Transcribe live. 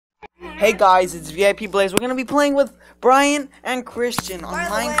Hey guys, it's VIP Blaze. We're gonna be playing with Brian and Christian on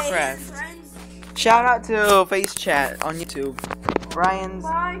Minecraft. Shout out to Face Chat on YouTube. Brian's.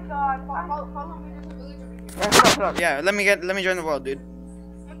 My God, follow me. There's a village over here. Hold up. Yeah, let me join the world, dude.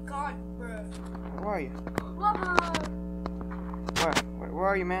 Oh my God, bro. Where are you? Lava. Where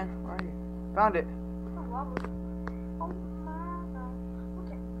are you, man? Where are you? Found it. Lava. Oh my God.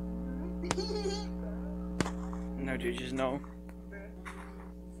 Okay. No, dude, just no.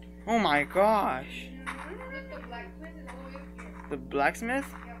 Oh my gosh. The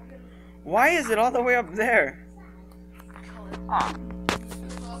blacksmith? Why is it all the way up there?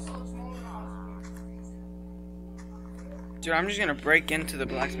 Dude, I'm just gonna break into the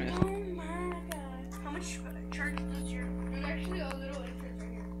blacksmith. Oh my God. How much church does your... There's actually a little entrance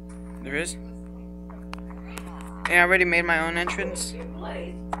right here. There is? Hey, I already made my own entrance.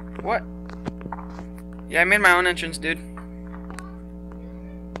 What? Yeah, I made my own entrance, dude.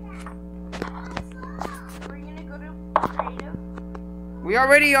 We're gonna go to creative. We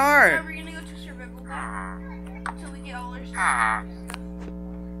already are. We're gonna go to survival until we get all our stuff.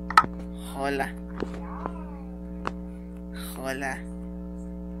 Hola. Hola.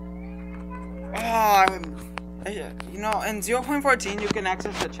 Oh, you know, in 0.14 you can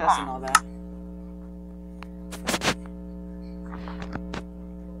access the chest and all that.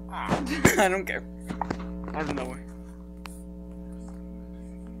 I don't care. Out of nowhere.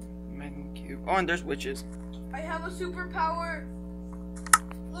 Magnum cube. Oh, and there's witches. I have a superpower.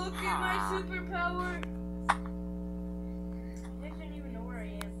 Look at my superpower. You guys don't even know where I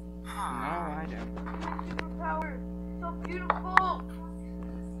am. No, I don't. My superpower. So beautiful.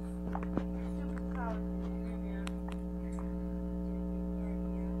 Superpower.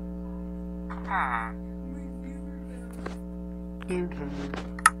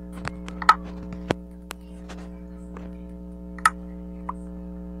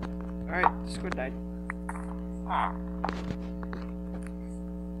 Alright, squid died.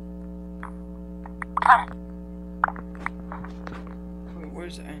 Wait,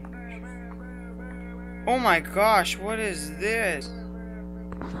 where's the end? Oh my gosh, what is this?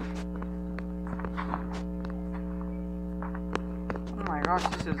 Oh my gosh,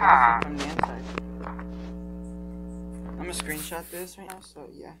 this is awesome from the inside. I'm gonna screenshot this right now, so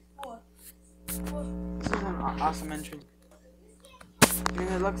yeah. This is an awesome entrance. I mean,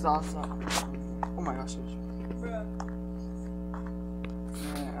 it looks awesome. Oh my gosh.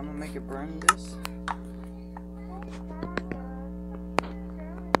 I'm gonna make it burn this.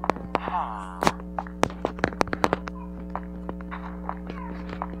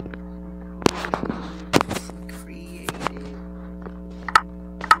 Creative.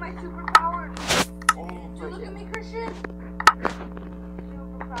 My superpower. Oh, Did you look at me, Christian?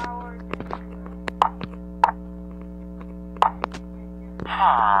 Superpower.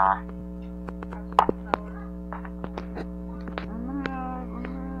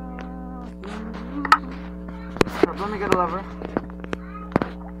 Let me get a lever.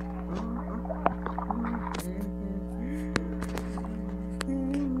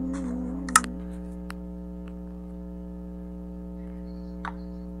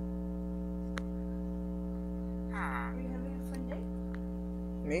 Are you having a fun day?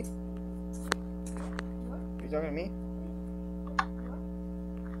 Me? You talking to me?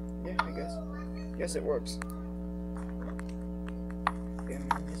 Yeah, I guess. Yes, it works. Yeah,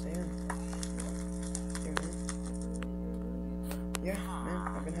 man, yes, I am. Yeah, man,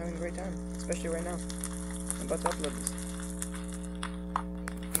 I've been having a great time, especially right now. I'm about to upload this.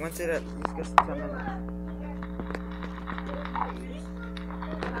 Once it at least gets to 10 minutes.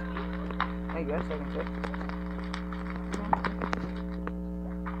 I guess I can say.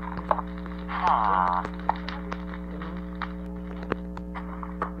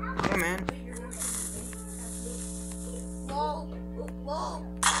 Yeah, man.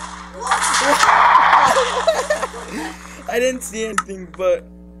 I didn't see anything, but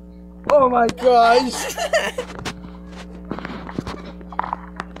oh my gosh!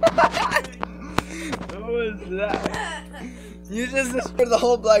 What was that? You just destroyed the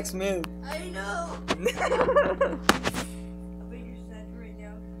whole blacksmith. I know. I bet you're sad right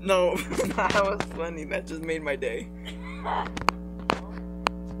now. No, that was funny. That just made my day. I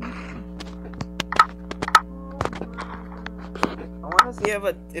want to see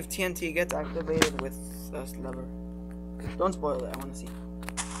if TNT gets activated with this lever. Don't spoil it. I want to see.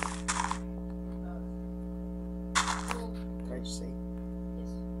 Can I just say?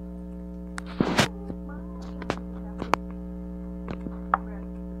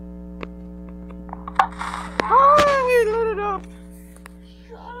 Oh, we lit it up.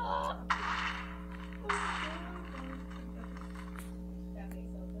 Shut up.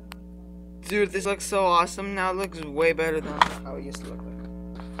 Dude, this looks so awesome. Now it looks way better than how it used to look like.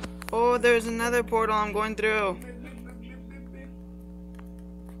 Oh, there's another portal I'm going through.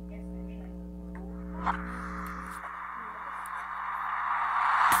 Oh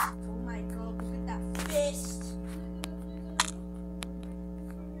my god, look at that fist.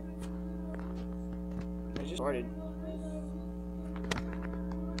 I just started.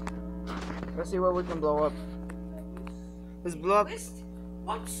 Let's see what we can blow up. Let's blow up.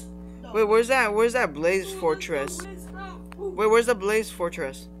 What? Wait, where's that? Where's that Blaze Fortress? Wait, where's the Blaze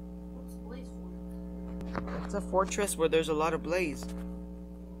Fortress? What's Blaze for? It's a fortress where there's a lot of blaze.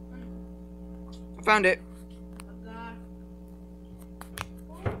 I found it.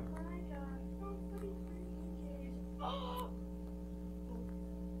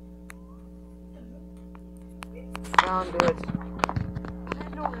 Found it.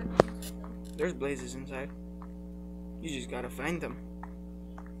 There's blazes inside. You just gotta find them.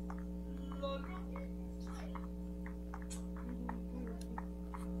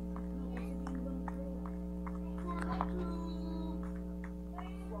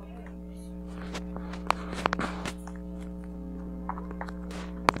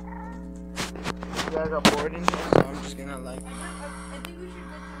 Yeah, I got bored in here, so I'm just gonna like. I think we should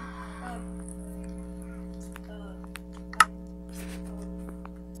get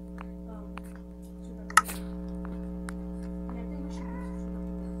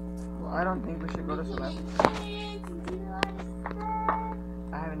Well, I don't think we should go to Celeste.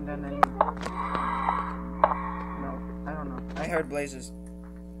 I haven't done any. No, I don't know. I heard blazes.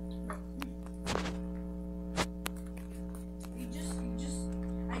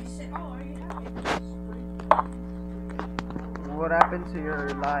 I just said, oh, are you happy? What happened to your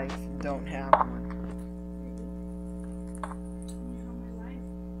life? Don't have one.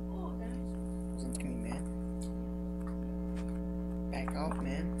 Listen to me, man. Back off,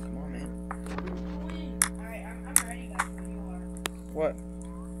 man. Come on, man. Alright, I'm ready, guys. When you are. What?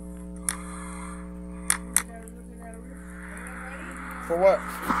 For what?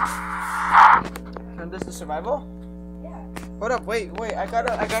 Turn this to survival? Yeah. Hold up, wait. I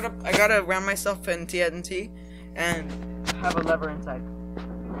gotta ram myself in TNT and have a lever inside.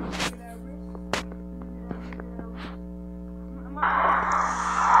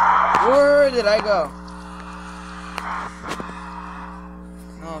 Where did I go?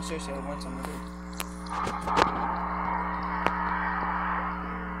 No, seriously, I want some of it.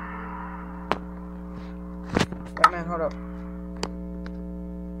 Wait, man, hold up.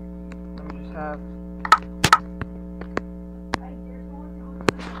 Let me just have.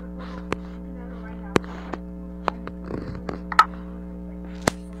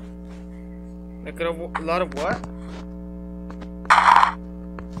 Like a lot of what?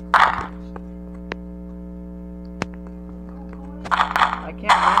 I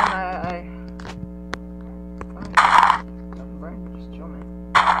can't, man. Nothing, Brian. Just chill, man.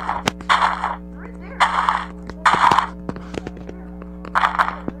 Right there.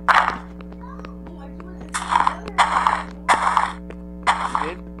 You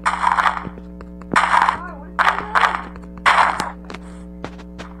did?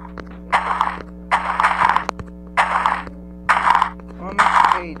 On this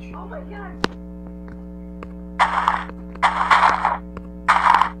page. Oh my god.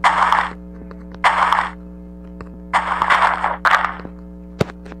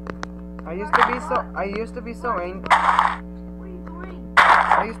 I used to be so What are you doing?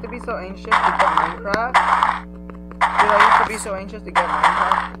 I used to be so anxious to get Minecraft. Dude, I used to be so anxious to get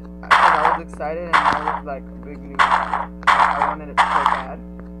Minecraft because I was excited and I was like a big noob. I wanted it so bad.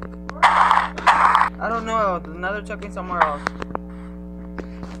 I don't know. The nether took me somewhere else.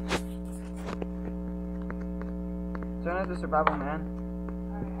 Turn it to survival, man.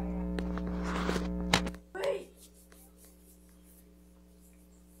 Wait.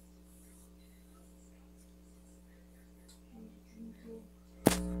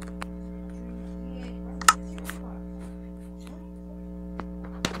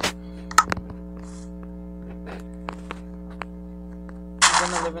 I'm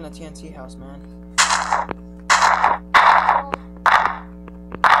gonna live in a TNT house, man.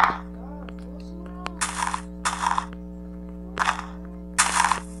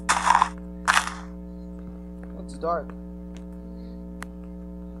 It's dark.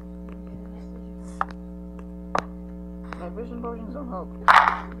 My vision potions don't help.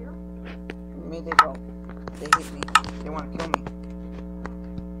 Maybe they don't. They hate me. They want to kill me.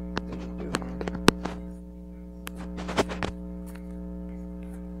 They just do, man.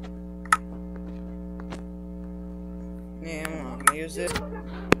 Yeah, I'm not gonna use it.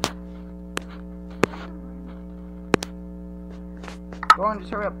 Go on,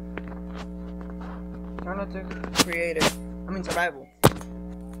 just hurry up. Turn it to creative. I mean survival.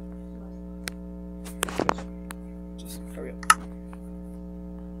 Just hurry up.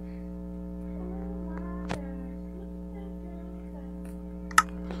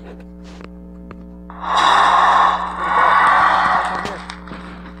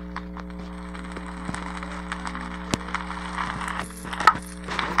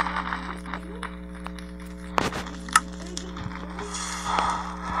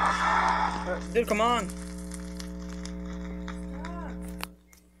 Dude, come on.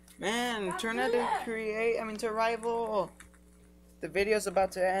 Man, turn it to create, survival. The video's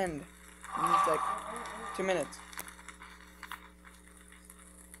about to end. It's like 2 minutes.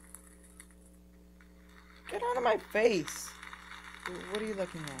 Get out of my face. What are you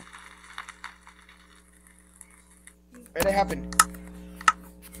looking at? Where'd it happen?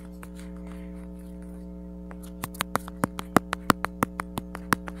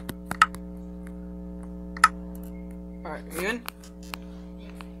 Alright, you in?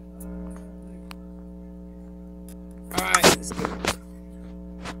 Alright, let's go.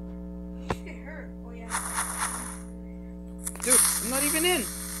 It hurt. Oh yeah. Dude, I'm not even in.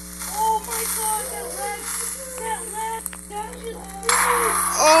 Oh my god, that leg, that just.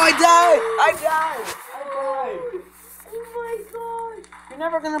 Oh, I died! Oh my god. You're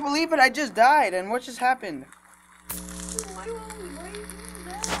never gonna believe it, I just died, and what just happened? Why are you doing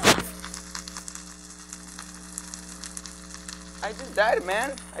that? I just died,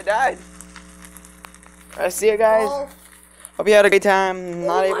 man. I died. Alright, see you guys. Oh. Hope you had a great time.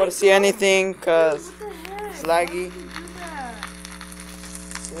 Not able to see God. anything because What the heck? it's laggy. Why would you do that?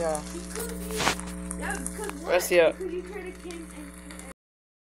 Yeah. Because you, yeah, because what? Let's see it. Because you tried to